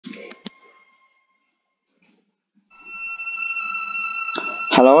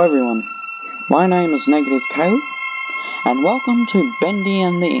Hello everyone, my name is Negative Caleb, and welcome to Bendy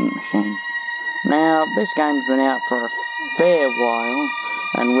and the Ink Machine. Now, this game's been out for a fair while,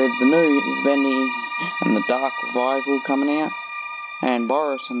 and with the new Bendy and the Dark Revival coming out, and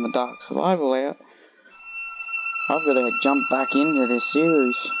Boris and the Dark Survival out, I've got to jump back into this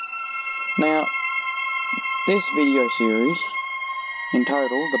series. Now, this video series, in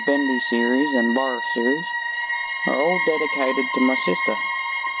total, the Bendy series and Boris series, are all dedicated to my sister,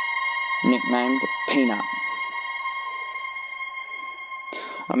 nicknamed Peanut.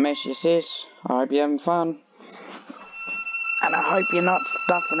 I miss you, sis. I hope you're having fun. And I hope you're not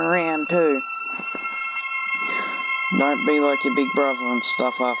stuffing around too. Don't be like your big brother and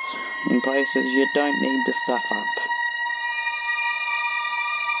stuff up in places you don't need to stuff up.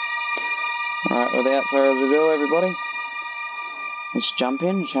 Alright, without further ado, everybody, let's jump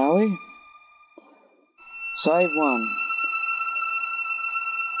in, shall we? Save one.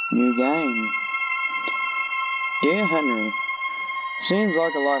 New game. Dear Henry, seems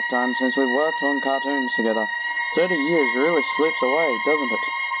like a lifetime since we've worked on cartoons together. 30 years really slips away, doesn't it?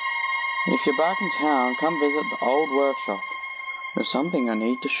 If you're back in town, come visit the old workshop. There's something I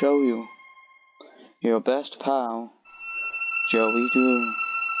need to show you. Your best pal, Joey Drew.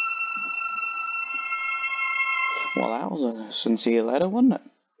 Well, that was a sincere letter, wasn't it?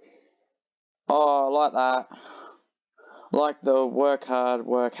 Oh, I like that. Like the work hard,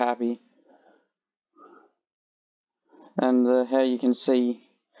 work happy. And how you can see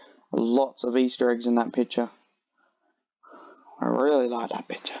lots of Easter eggs in that picture. I really like that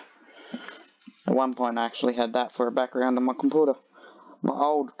picture. At one point I actually had that for a background on my computer. My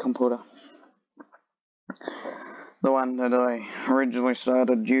old computer. The one that I originally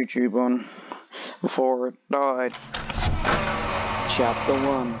started YouTube on before it died. Chapter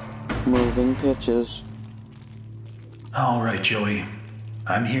 1. Moving Pictures. Alright, Joey.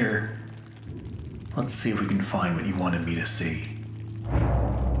 I'm here. Let's see if we can find what you wanted me to see.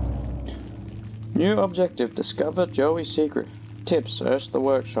 New objective. Discover Joey's secret. Tips. Search the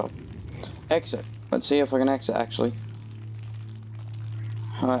workshop. Exit. Let's see if I can exit actually.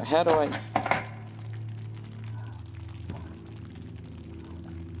 Alright, how do I...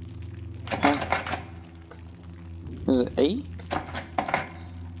 Is it E?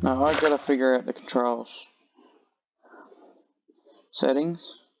 No, I gotta figure out the controls.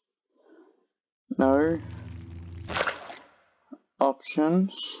 Settings. No.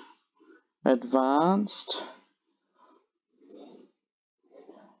 Options. Advanced.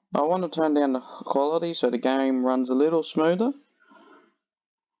 I want to turn down the quality so the game runs a little smoother.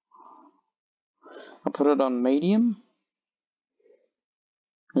 I'll put it on medium,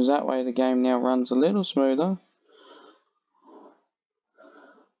 because that way the game now runs a little smoother.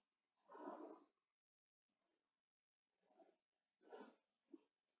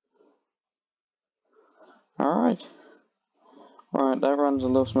 Alright, that runs a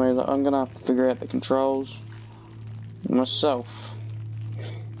little smoother. I'm going to have to figure out the controls myself.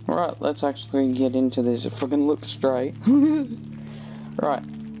 Alright, let's actually get into this if I can look straight. Right,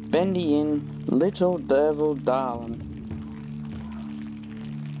 Bendy in Little Devil Darling.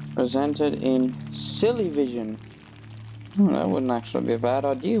 Presented in Silly Vision. Oh, that wouldn't actually be a bad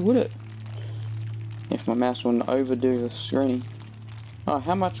idea, would it? If my mouse wouldn't overdo the screen. Oh,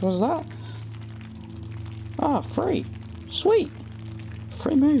 how much was that? Ah, free. Sweet.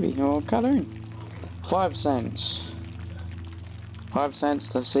 Free movie or cartoon. 5 cents. 5 cents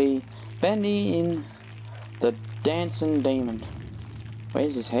to see Bendy in the Dancing Demon.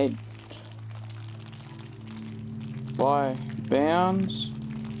 Where's his head? By Bounds.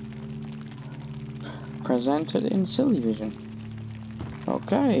 Presented in Silly Vision.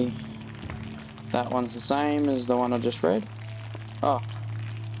 Okay. That one's the same as the one I just read. Oh.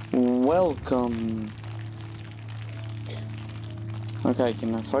 Welcome. Okay,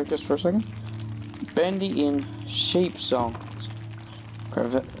 can I focus for a second? Bendy in Sheep Songs.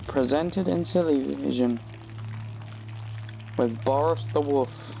 Presented in Silly Vision. With Boris the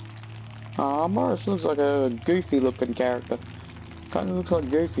Wolf. Ah, Boris looks like a goofy looking character. Kinda looks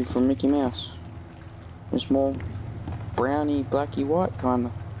like Goofy from Mickey Mouse. It's more browny, blacky, white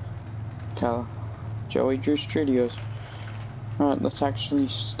kinda colour. Joey Drew Studios. Alright, let's actually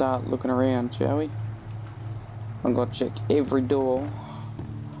start looking around, shall we? I'm gonna check every door.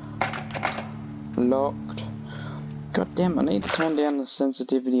 Locked. God damn, I need to turn down the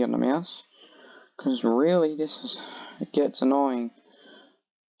sensitivity on the mouse. Because really, it gets annoying.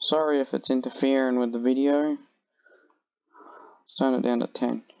 Sorry if it's interfering with the video. Let's turn it down to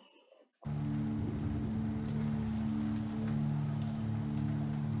 10.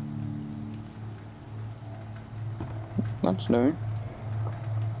 That's new.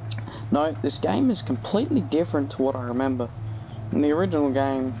 No, this game is completely different to what I remember. In the original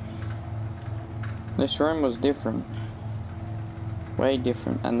game, this room was different. Way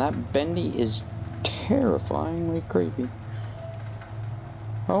different. And that Bendy is terrifyingly creepy.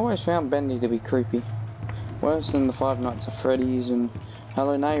 I always found Bendy to be creepy. Worse than the Five Nights at Freddy's and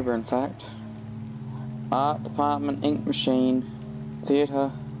Hello Neighbor, in fact. Art department, ink machine,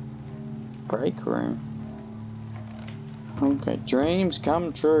 theatre, break room. Okay, dreams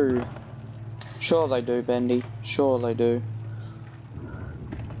come true. Sure they do, Bendy. Sure they do.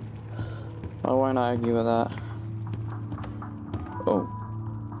 I won't argue with that. Oh.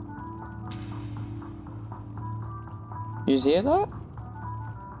 You hear that?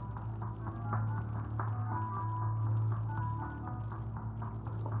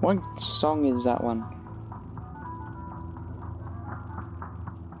 What song is that one?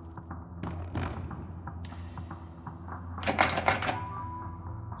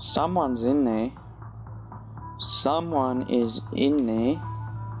 Someone's in there. Someone is in there.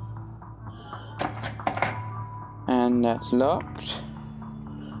 And that's locked.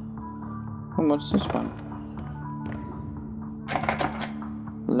 And what's this one?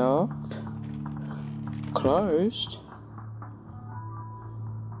 Locked. Closed.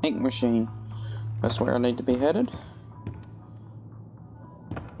 Ink machine. That's where I need to be headed.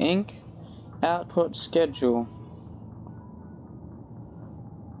 Ink. Output schedule.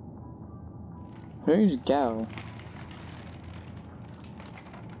 Who's Gal?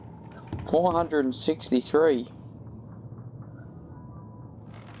 463.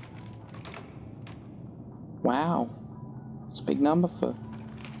 Wow. It's a big number for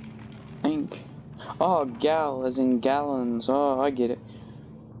ink. Oh, gal as in gallons. Oh, I get it.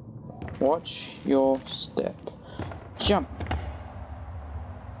 Watch your step. Jump.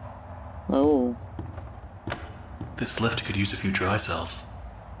 Oh. This lift could use a few dry cells.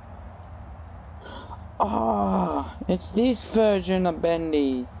 Ah, it's this version of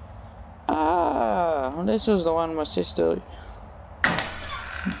Bendy. Ah, this was the one my sister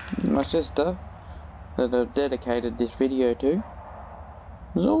that I've dedicated this video to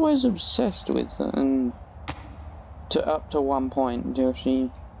was always obsessed with, and up to one point until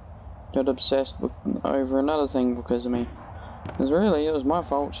she got obsessed over another thing because of me. Because really, it was my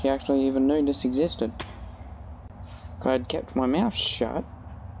fault she actually even knew this existed. If I had kept my mouth shut,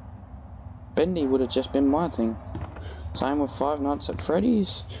 Bendy would have just been my thing. Same with Five Nights at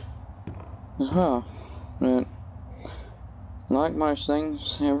Freddy's as well. But like most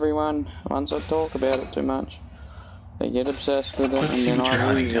things, everyone, once I talk about it too much, they get obsessed with it. Let's and see then what you're I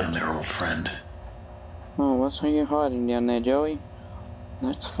hiding lose down it. there, old friend. Oh, what's you hiding down there, Joey?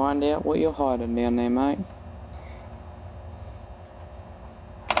 Let's find out what you're hiding down there, mate.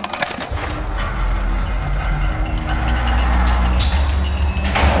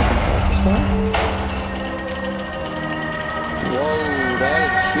 Whoa, that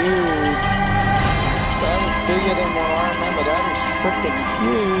is huge. That is bigger than what I remember. That is freaking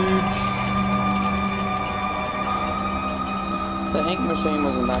huge. The ink machine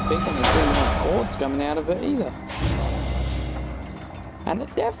wasn't that big, and it didn't have cords coming out of it either. And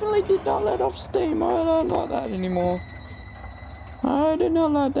it definitely did not let off steam. I don't like that anymore. I do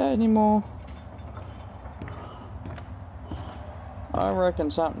not like that anymore. I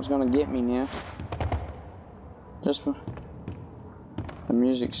reckon something's gonna get me now. Just for the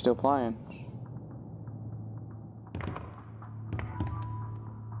music's still playing.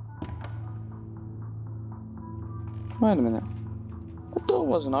 Wait a minute. The door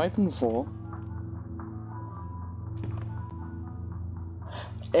wasn't open before.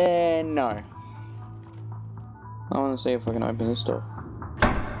 No. I want to see if I can open this door.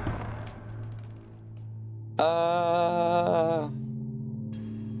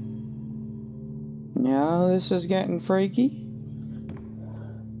 Now this is getting freaky.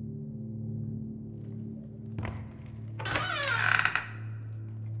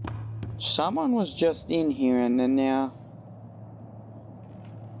 Someone was just in here and then now...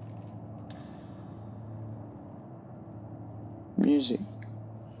 Music.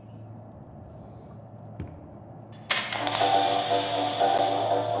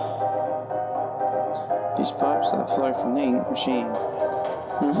 These pipes that flow from the ink machine.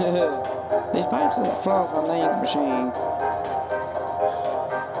 These pipes that flow from the ink machine.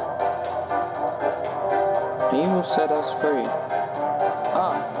 He will set us free.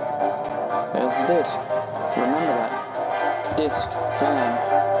 Ah, there's the disc. Remember that. Disc found.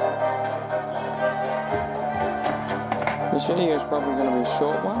 This video is probably going to be a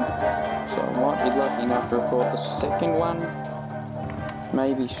short one, so I might be lucky enough to record the second one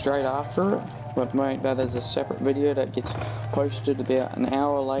maybe straight after it. But mate, that is a separate video that gets posted about an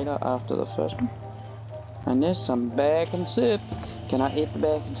hour later after the first one. And there's some bacon soup. Can I eat the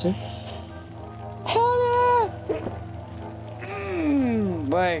bacon soup? Hell yeah!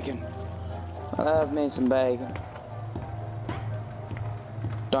 Bacon. I love me some bacon.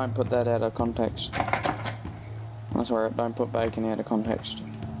 Don't put that out of context. I swear it, don't put bacon out of context.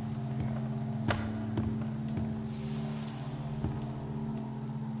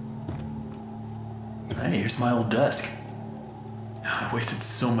 Hey, here's my old desk. I wasted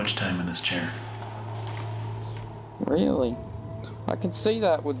so much time in this chair. Really? I can see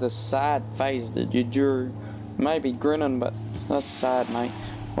that with the sad face that you drew. Maybe grinning, but that's sad, mate.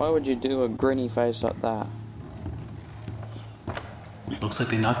 Why would you do a grinny face like that? Looks like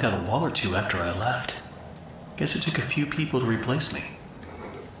they knocked out a wall or two after I left. Guess it took a few people to replace me.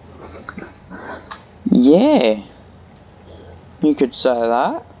 Yeah. You could say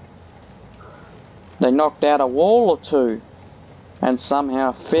that. They knocked out a wall or two and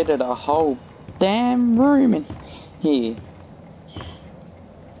somehow fitted a whole damn room in here.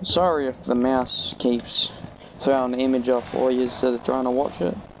 Sorry if the mouse keeps throwing the image off while you're trying to watch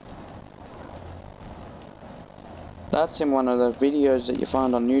it. That's in one of the videos that you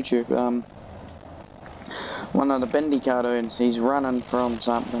find on YouTube. One of the Bendy cartoons. He's running from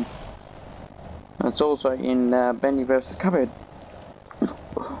something. It's also in Bendy vs. Cuphead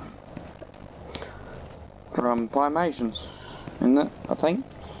from Primations, isn't it? I think.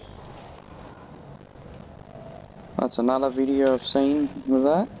 That's another video I've seen with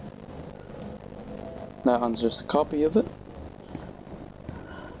that. That one's just a copy of it.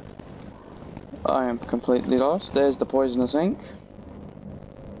 I am completely lost. There's the poisonous ink.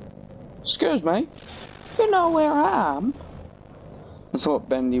 Excuse me. You know where I am? That's what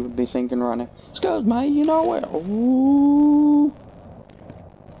Bendy would be thinking right now. Excuse me, you know where? Ooh.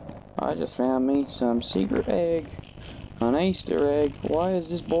 I just found me some secret egg. An Easter egg. Why is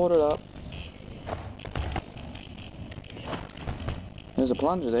this boarded up? There's a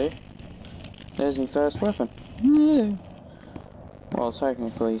plunger there. There's my first weapon. Yeah. Well,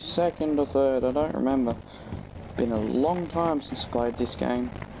 technically second or third, I don't remember. Been a long time since I played this game.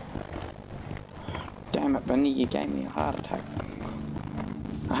 Damn it, Bendy, you gave me a heart attack.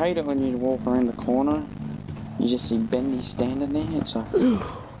 I hate it when you walk around the corner, you just see Bendy standing there, it's like,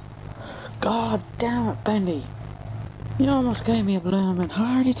 God damn it, Bendy! You almost gave me a blooming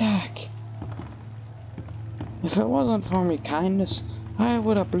heart attack! If it wasn't for my kindness, I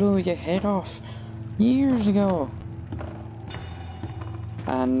would have blew your head off years ago.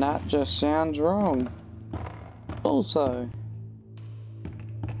 And that just sounds wrong. Also,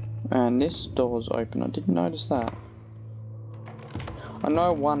 and this door's open, I didn't notice that. I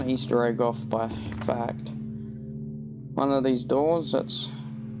know one Easter egg off by fact. One of these doors that's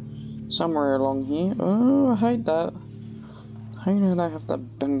somewhere along here. Oh, I hate that. I hate when I have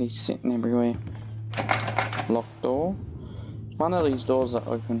that Bendy sitting everywhere. Locked door. One of these doors are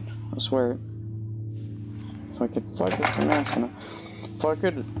open, I swear it. If I could focus the mouse on it. If I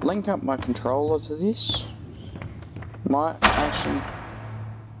could link up my controller to this, might actually...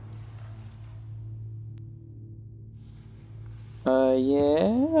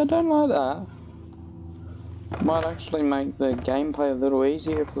 yeah, I don't like that. Might actually make the gameplay a little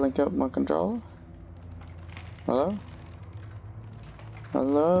easier if I link up my controller. Hello?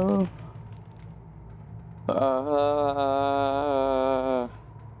 Hello?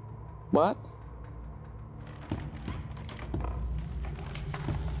 What?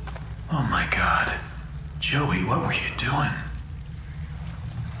 Oh my god. Joey, what were you doing?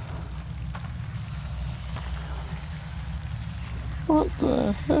 What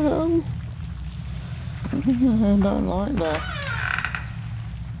the hell? I don't like that.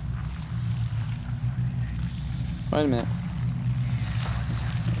 Wait a minute.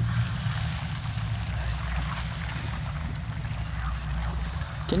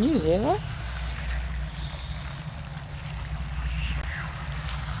 Can you hear that?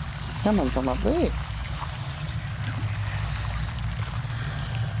 Coming from up there.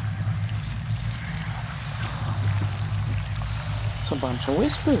 It's a bunch of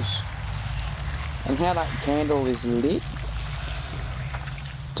whispers. And how that candle is lit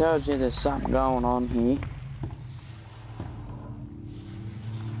tells you there's something going on here.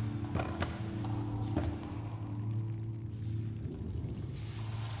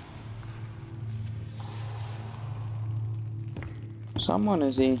 Someone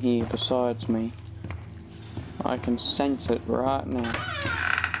is in here besides me. I can sense it right now.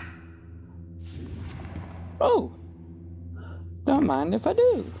 Oh! Don't mind if I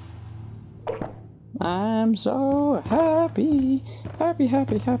do. I'm so happy. Happy,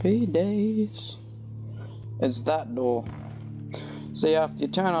 happy, happy days. It's that door. See, after you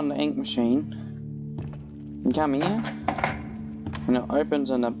turn on the ink machine, you come here, and it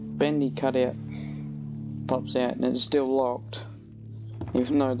opens and a Bendy cutout pops out, and it's still locked.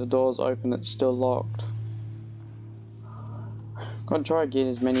 Even though the door's open, it's still locked. Gotta try to get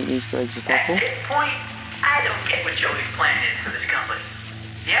as many Easter eggs as possible. At this point, I don't get what Joey's plan is for this company.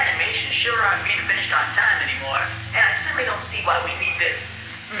 The animations sure aren't being finished on time anymore, and I certainly don't see why we need this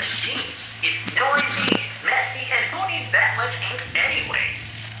machine. It's noisy, messy, and who needs that much ink anyway?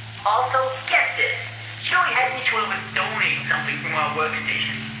 Also, get this. Joey had each one of us donate something from our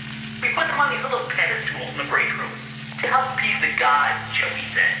workstation. We put them on these little pedestals in the break room to help appease the gods, Joey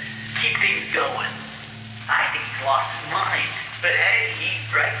said. Keep things going. I think he's lost his mind. But hey, he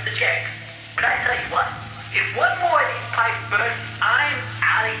writes the checks. But I tell you what, if one more of these pipes burst, I'm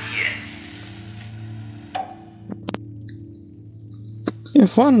out of here.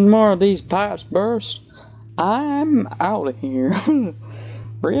 If one more of these pipes burst, I'm out of here.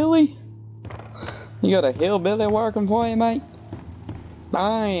 Really? You got a hillbilly working for you, mate?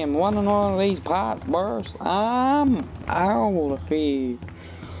 Damn, one of these pipes burst, I'm out of here.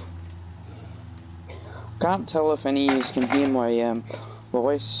 Can't tell if any of you can hear my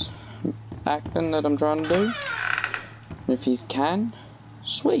voice acting that I'm trying to do. If you can,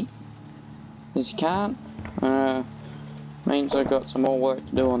 sweet. If you can't, means I've got some more work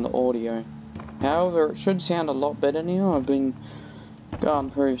to do on the audio. However, it should sound a lot better now. I've been going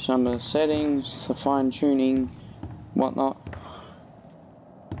through some of the settings, the fine tuning, whatnot.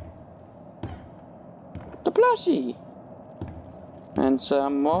 The plushie! And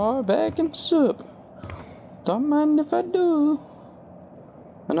some more bacon soup. Don't mind if I do.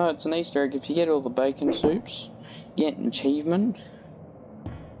 I know it's an Easter egg. If you get all the bacon soups, you get an achievement.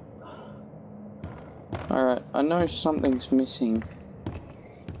 Alright, I know something's missing.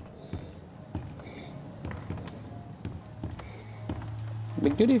 It'd be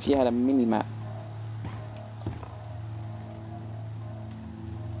good if you had a mini-map.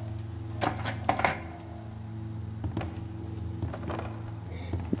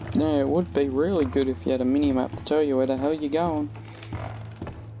 Yeah, it would be really good if you had a mini-map to tell you where the hell you're going.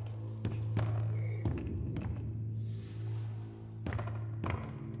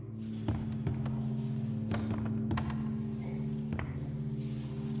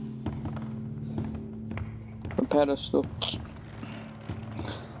 The pedestal.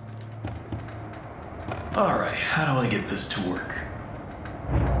 Alright, how do I get this to work?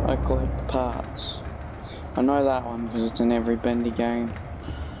 I collect the parts. I know that one because it's in every Bendy game.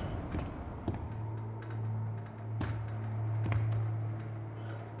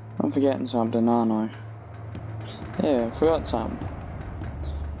 I'm forgetting something, aren't I? Yeah, I forgot something.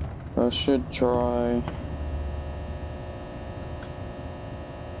 I should try...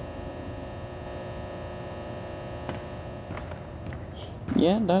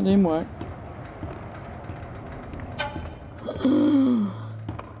 Yeah, that didn't work.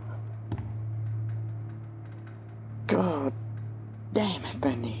 God damn it,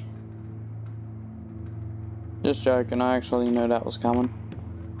 Bendy. Just joking, I actually knew that was coming.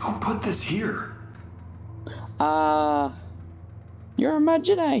 Who put this here? Your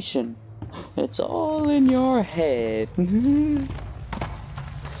imagination. It's all in your head. It's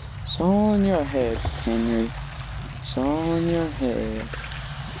all in your head, Henry. It's all in your head.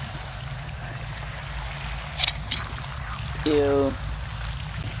 Ew.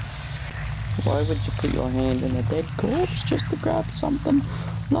 Why would you put your hand in a dead corpse just to grab something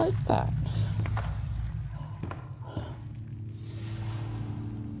like that?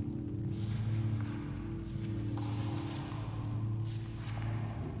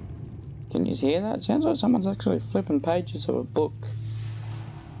 Can you hear that? It sounds like someone's actually flipping pages of a book.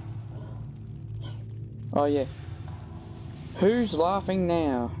 Oh yeah. Who's laughing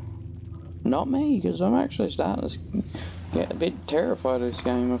now? Not me, because I'm actually starting to get a bit terrified of this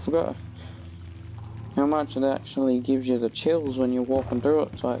game. I forgot how much it actually gives you the chills when you're walking through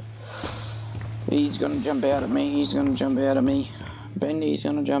it. It's like, he's gonna jump out at me, he's gonna jump out at me. Bendy's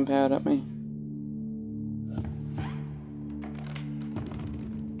gonna jump out at me.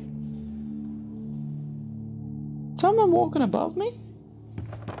 Someone walking above me?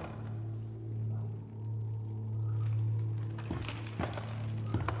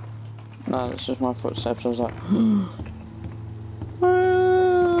 No, it's just my footsteps. I was like,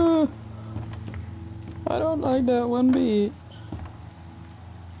 ah, I don't like that one bit.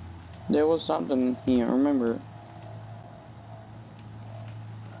 There was something here, remember it.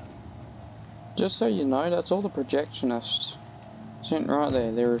 Just so you know, that's all the projectionists sitting right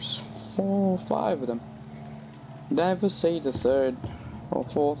there. There's 4 or 5 of them. You never see the 3rd or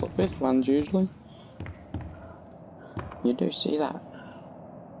 4th or 5th ones usually. You do see that.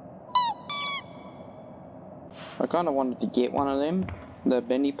 I kind of wanted to get one of them, the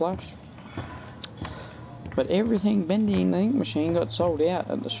Bendy plush. But everything Bendy in the ink machine got sold out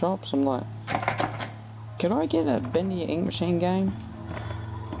at the shops. I'm like, can I get a Bendy ink machine game?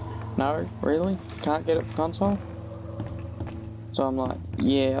 No, really? Can't get it for console? So I'm like,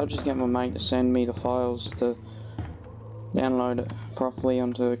 yeah, I'll just get my mate to send me the files to download it properly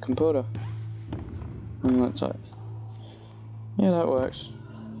onto the computer. And that's like, yeah, that works.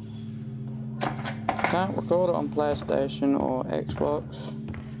 Can't record it on PlayStation or Xbox.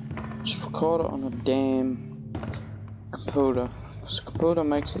 Just record it on a damn computer. Because the computer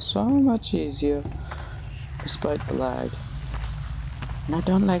makes it so much easier despite the lag. And I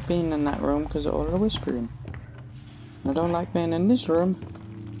don't like being in that room because of all the whispering. I don't like being in this room.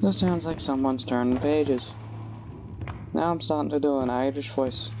 This sounds like someone's turning pages. Now I'm starting to do an Irish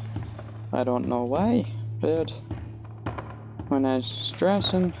voice. I don't know why, but when I'm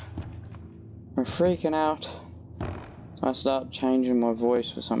stressing or freaking out, I start changing my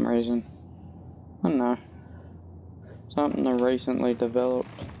voice for some reason. I don't know. Something I recently developed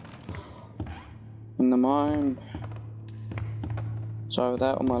in the mind. So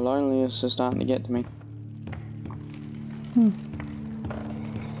that or my loneliness is starting to get to me.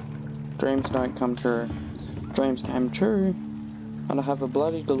 Dreams don't come true. Dreams came true, and I have a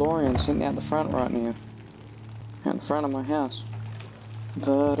bloody DeLorean sitting out the front right now. Out the front of my house.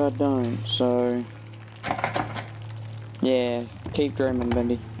 But I don't, so... yeah, keep dreaming,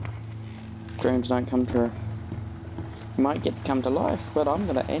 Bendy. Dreams don't come true. You might get to come to life, but I'm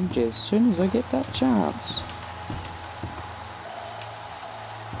gonna end you as soon as I get that chance.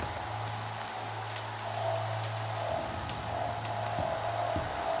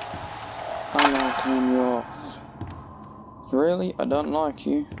 I'm gonna turn you off. Really? I don't like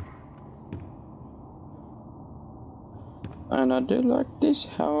you. And I do like this,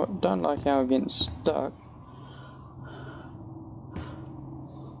 don't like how I'm getting stuck.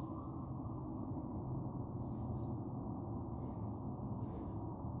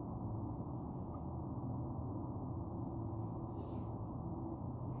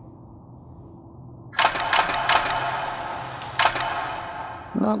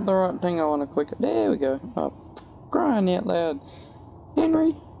 Not the right thing I want to click. There we go. Oh, crying out loud.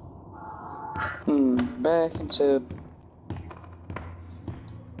 Henry? Back into...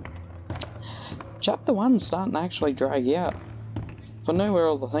 Chapter 1's starting to actually drag out. If I knew where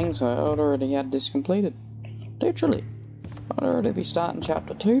all the things are, I'd already had this completed. Literally. I'd already be starting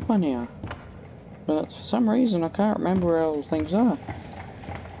Chapter 2 by now. But for some reason I can't remember where all the things are.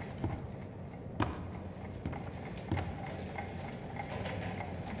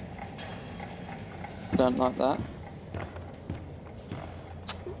 Don't like that.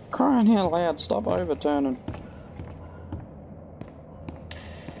 Crying out loud, stop overturning.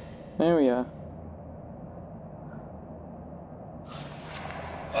 There we are.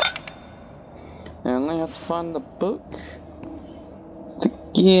 Now I only have to find the book, the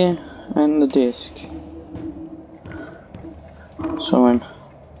gear, and the disc. So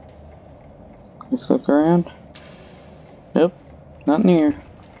let's look around. Nope, not near.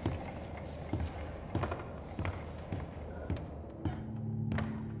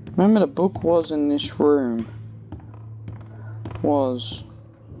 Remember the book was in this room. Was.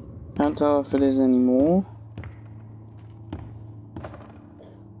 Can't tell if it is anymore.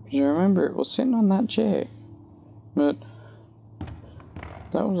 Because I remember it was sitting on that chair. But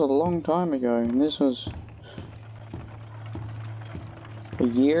that was a long time ago, and this was a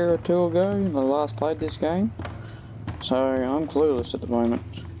year or two ago when I last played this game. So I'm clueless at the moment.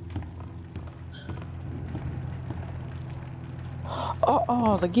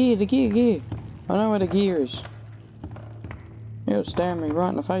 Oh, the gear. I know where the gear is. It was staring me right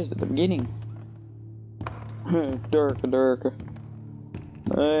in the face at the beginning. Durka.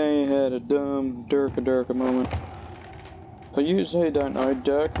 I had a dumb Durka moment. For you who don't know,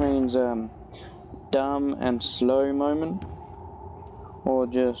 Dirk means dumb and slow moment. Or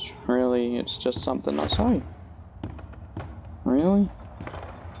just, really, it's just something I say. Really?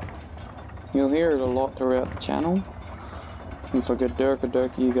 You'll hear it a lot throughout the channel. And for good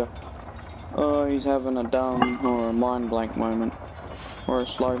Durka, you go, oh, he's having a dumb or a mind blank moment. Or a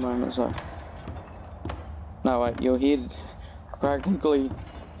slow moment, so. No, wait, you'll hear practically.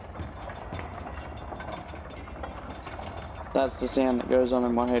 That's the sound that goes on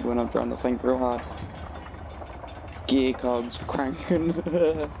in my head when I'm trying to think real hard. Gear cogs cranking.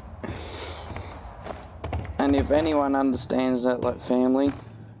 And if anyone understands that, like family,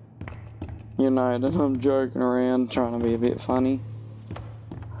 You know that I'm joking around, trying to be a bit funny.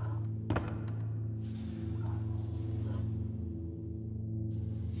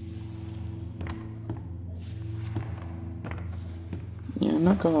 Yeah, I'm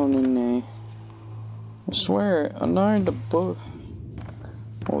not going in there. I swear, I know the book.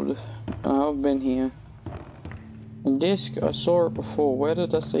 I've been here. The disc, I saw it before. Where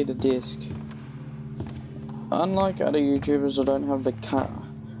did I see the disc? Unlike other YouTubers, I don't have the cut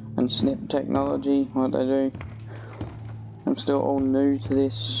and snip technology, what they do. I'm still all new to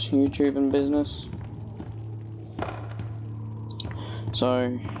this YouTubing business.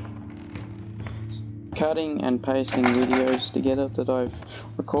 So, cutting and pasting videos together that I've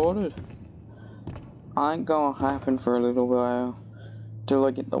recorded ain't gonna happen for a little while till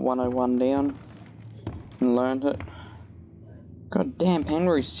I get the 101 down and learn it. God damn,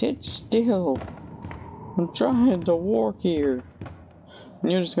 Henry, sit still. I'm trying to walk here.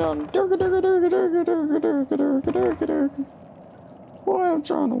 And you're just going durga durga durga durga durga durga durga durga durga. Why I'm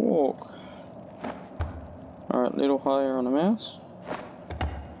trying to walk. Alright, a little higher on the mouse.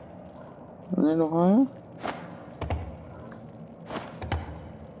 A little higher.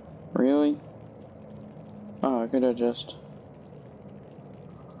 Really? Oh, I could adjust.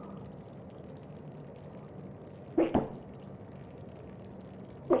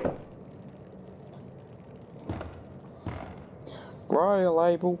 Royal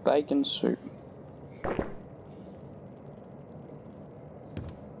Label bacon soup.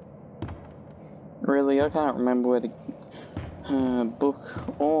 Really, I can't remember where the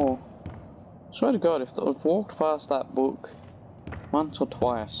book or... Swear to God, if I've walked past that book once or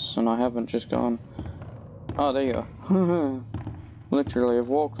twice and I haven't just gone... Oh, there you go. Literally, I've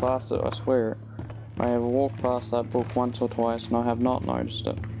walked past it, I swear. I have walked past that book once or twice and I have not noticed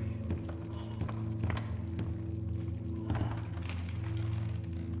it.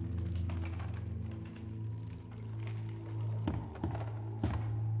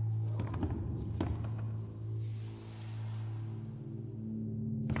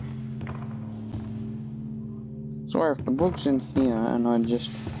 I swear, if the book's in here and I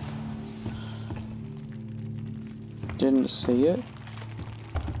just didn't see it,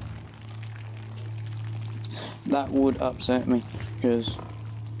 that would upset me, because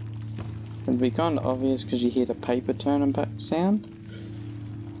it'd be kind of obvious because you hear the paper turning back sound.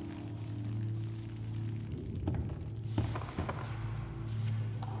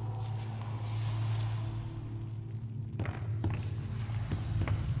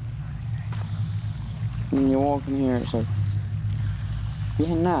 When you walk in here, it's like,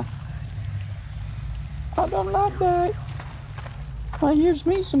 yeah, nah. I don't like that. I hears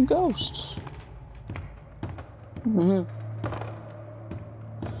me some ghosts.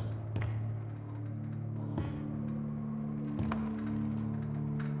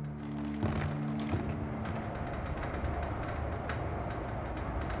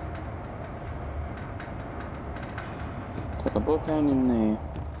 Got the book ain't in there.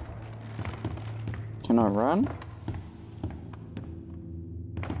 Can I run?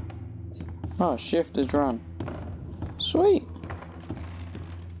 Oh, shift is run. Sweet.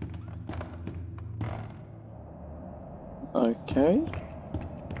 Okay.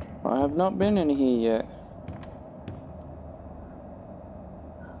 I have not been in here yet.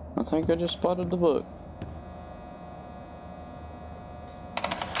 I think I just spotted the book.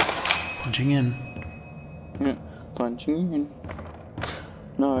 Punching in. Yeah, punching in.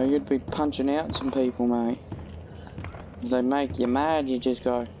 No, you'd be punching out some people, mate. If they make you mad, you just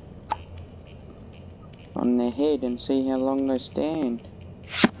go on their head and see how long they stand.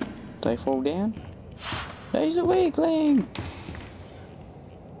 They fall down. He's a weakling!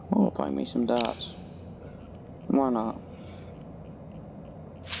 Oh, play me some darts. Why not?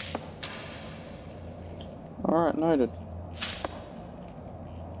 Alright, noted.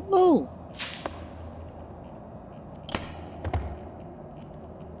 Oh!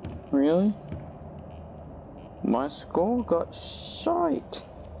 Really? My score got shite.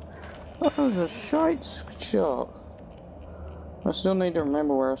 That was a shite shot. I still need to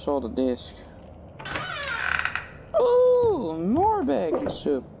remember where I saw the disc. Ooh, more bacon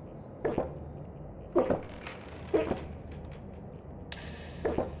soup.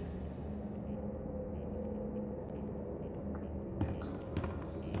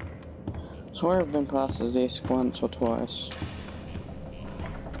 Swear I've been past the disc once or twice.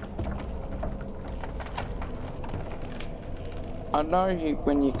 I know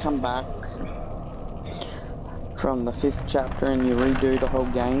when you come back from the 5th chapter and you redo the whole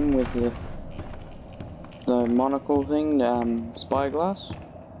game with the monocle thing, the spyglass,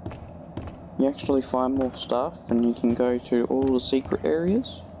 you actually find more stuff and you can go to all the secret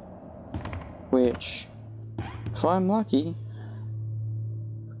areas. which, if I'm lucky,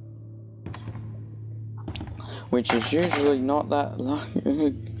 which is usually not that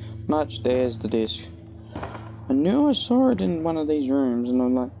much, there's the disc. I knew I saw it in one of these rooms, and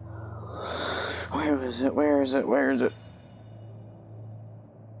I'm like, where is it, where is it, where is it?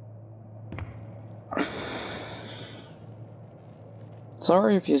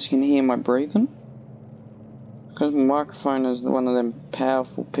 Sorry if you can hear my breathing, because my microphone is one of them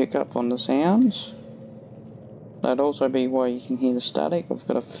powerful pickup on the sounds. That'd also be why you can hear the static. I've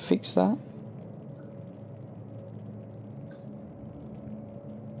got to fix that.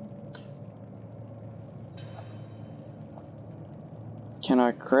 Can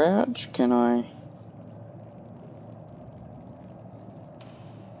I crouch? Can I...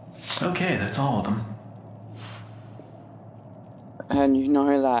 Okay, that's all of them. And you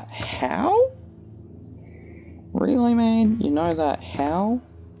know that how? Really, man? You know that how?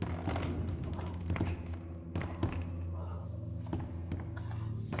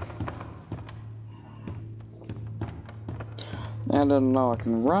 I don't know, I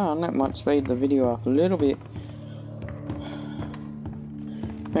can run. That might speed the video up a little bit.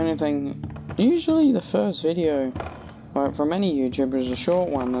 If anything, usually the first video, like from any YouTuber, is a short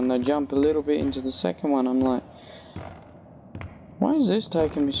one, and they jump a little bit into the second one. I'm like, why is this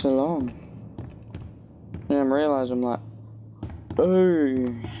taking me so long? And I realise I'm like,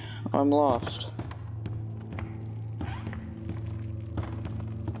 oh, I'm lost.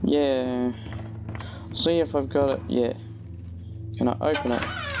 Yeah. See if I've got it. Yeah. Can I open it?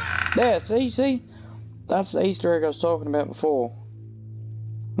 There, see? That's the Easter egg I was talking about before.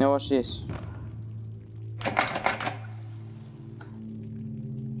 Now watch this.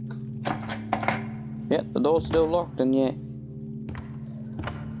 Yep, the door's still locked, and yeah,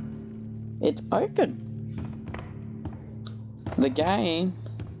 it's open. The game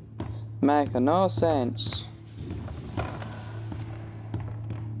make no sense.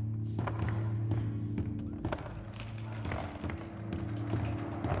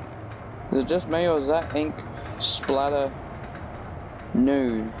 Is it just me, or is that ink splatter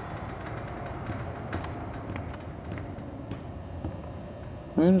new?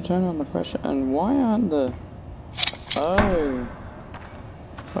 I'm going to turn on the pressure, and why aren't the... Oh.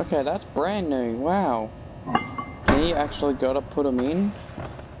 Okay, that's brand new, wow. You actually gotta put them in?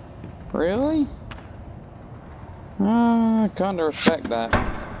 Really? I kinda respect that.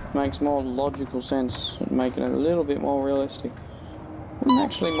 Makes more logical sense, making it a little bit more realistic. I don't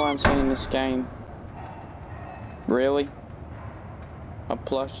actually mind seeing this game. Really? A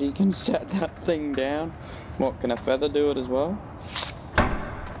plushie can set that thing down? What, can a feather do it as well?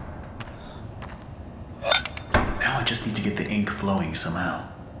 Now I just need to get the ink flowing somehow.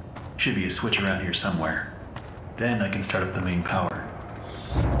 Should be a switch around here somewhere. Then I can start up the main power.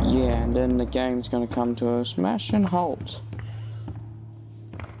 Yeah, and then the game's gonna come to a smash and halt.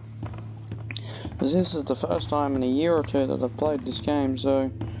 Because this is the first time in a year or two that I've played this game,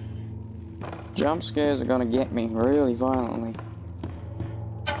 so jump scares are gonna get me really violently.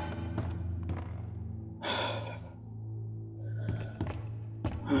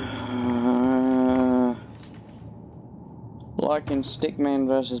 Like in Stickman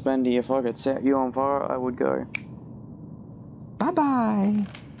versus Bendy, if I could set you on fire, I would go bye bye.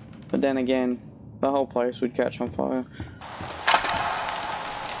 But then again, the whole place would catch on fire.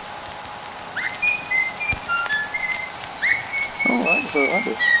 Oh, I actually like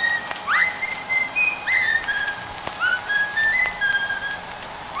this.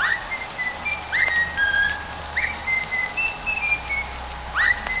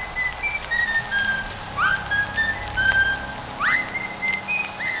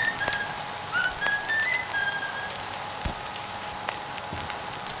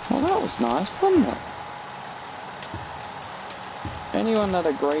 Well, that was nice, wasn't it? Anyone that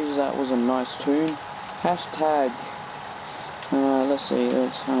agrees that was a nice tune, hashtag, let's see,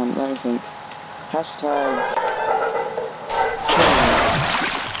 let me think, hashtag,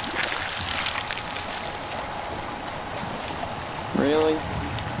 really?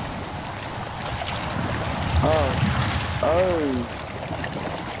 Oh.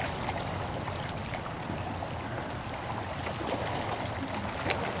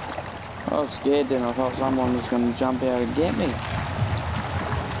 I was scared then, I thought someone was going to jump out and get me.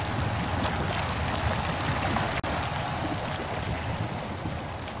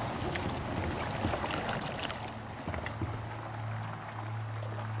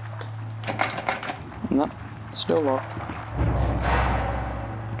 Nope, still locked.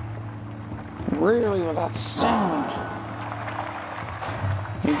 Really, with that sound?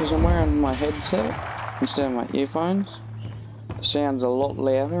 Because I'm wearing my headset instead of my earphones. sounds a lot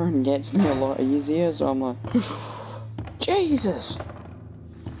louder and gets me a lot easier, so I'm like, Jesus!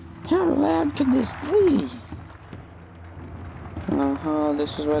 How loud could this be?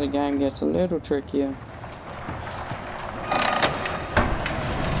 This is where the game gets a little trickier.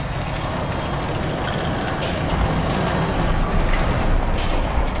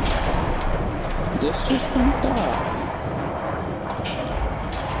 This just went dark.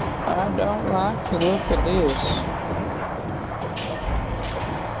 I don't like the look of this.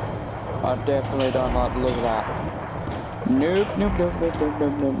 I definitely don't like the look of that. Nope, nope, nope, nope, nope,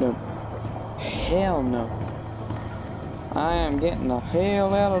 nope, nope, nope. Hell no. I am getting the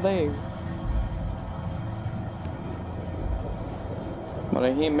hell out of there. But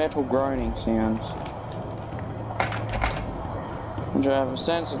I hear metal groaning sounds. And I have a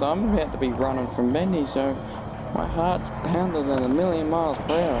sense that I'm about to be running from Bendy, so my heart's pounding at 1,000,000 miles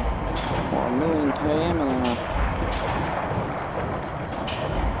per hour. Or 1,000,000 km an hour.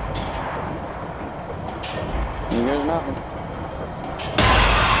 Here goes nothing.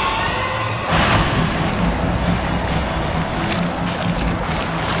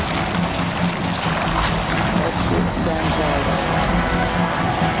 Oh shit, damn tired.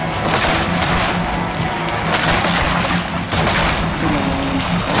 Come on.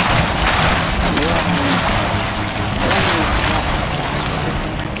 Run.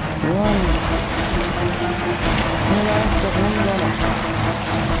 Run. You know, there's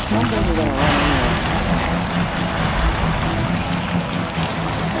one gonna run anyway.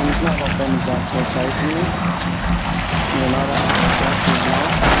 And it's not like Bendy's actually chasing me. You know that he's not.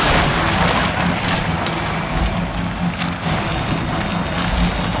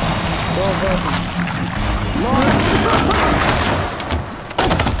 Go broken. Launch!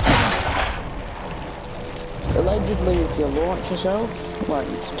 Allegedly, if you launch yourself, like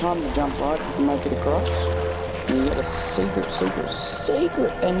it's time to jump right, you can make it across. And you get a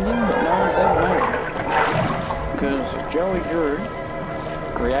secret ending that no one's ever known. Because Joey Drew,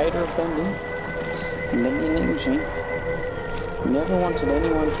 creator of Bendy, and Bendy and the Machine, never wanted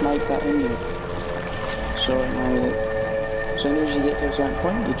anyone to make that ending. So you know that as soon as you get to a certain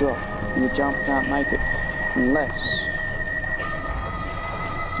point, you drop. And the jump can't make it unless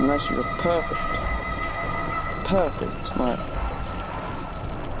you're perfect, like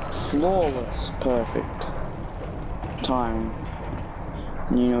flawless perfect timing.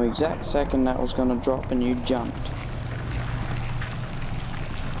 And you know exact second that was gonna drop and you jumped.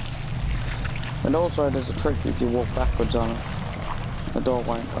 And also there's a trick if you walk backwards on it. The door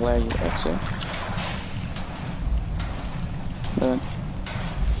won't allow you to exit. But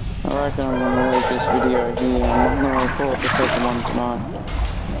I reckon I'm going to leave this video here. I'm not going to record the second one tonight.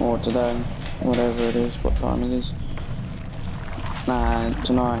 Or today. Whatever it is. What time it is. Nah,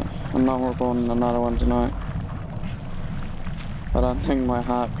 tonight. I'm not recording another one tonight. I don't think my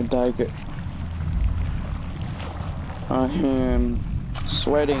heart could take it. I am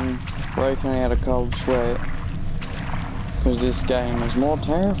sweating, breaking out a cold sweat. Because this game is more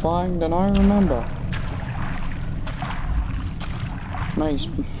terrifying than I remember. Makes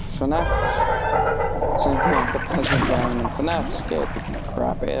FNAF seem like a pleasant game, and FNAF scared the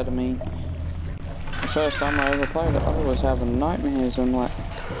crap out of me. The first time I ever played it, I was having nightmares. I'm like,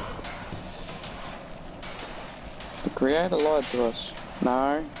 the creator lied to us.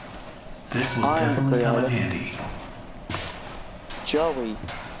 No, This will definitely come in handy. Joey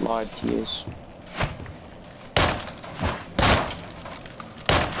lied to us.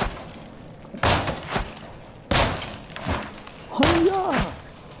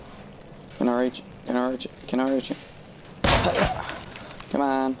 Can I reach it? Can I reach it? Can I reach it? Come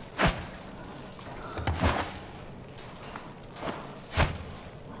on.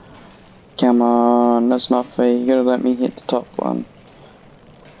 Come on, that's not fair. You gotta let me hit the top one.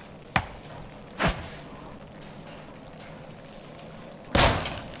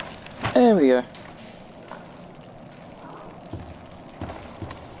 There we go.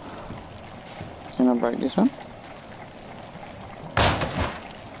 Can I break this one?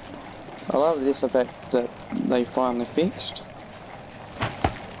 I love this effect that they finally fixed.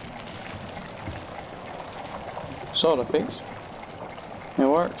 Sort of fixed. It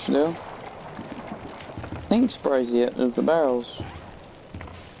works still. Ink sprays yet of the barrels.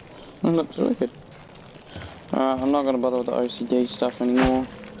 It looks wicked. Alright, I'm not gonna bother with the OCD stuff anymore.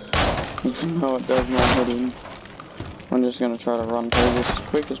 Even though it does my head in. I'm just gonna try to run through this as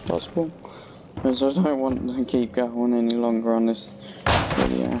quick as possible. Because I don't want to keep going any longer on this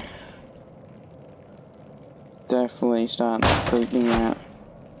video. Definitely starting to creep me out.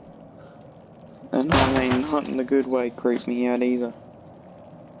 And I mean, not in a good way creep me out either.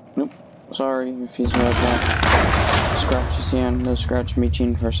 Nope. Sorry if you've heard that. It's scratchy sound that scratched me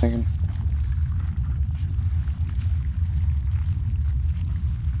chin for a second.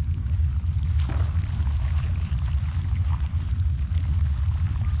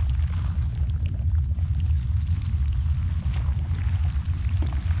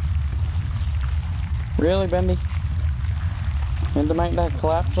 Really, Bendy? Had to make that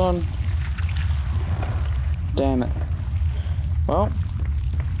collapse on? Damn it. Well,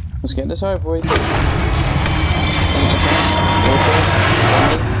 let's get this over with.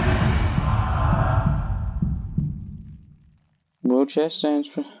 Wheelchair stands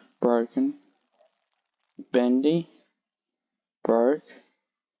for broken. Bendy broke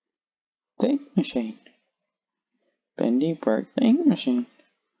the ink machine. Bendy broke the ink machine.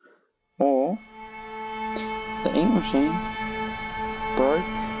 Or the ink machine broke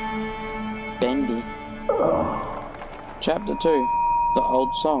Bendy. Chapter 2. The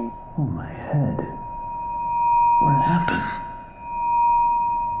old song. Oh, my head. What happened?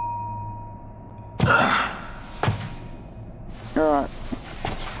 Alright.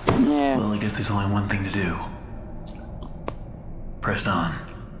 Yeah. Well, I guess there's only one thing to do. Press on.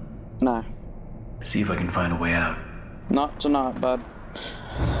 No. See if I can find a way out. Not tonight, bud.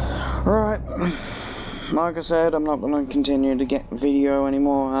 Right. Like I said, I'm not going to continue to get video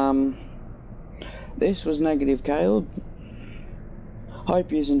anymore. This was Negative Caleb.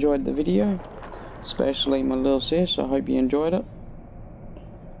 Hope you enjoyed the video. Especially my little sis. I hope you enjoyed it.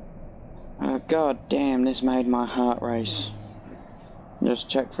 God damn, this made my heart race. Just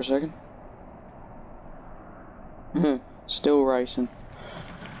check for a second. Still racing.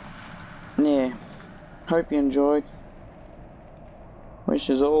 Yeah. Hope you enjoyed. Wish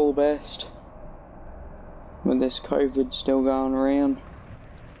us all the best. With this COVID still going around.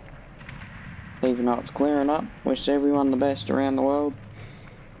 Even though it's clearing up. Wish everyone the best around the world.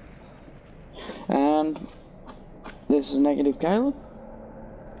 And this is Negative Caleb.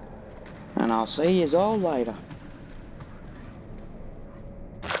 And I'll see yous all later.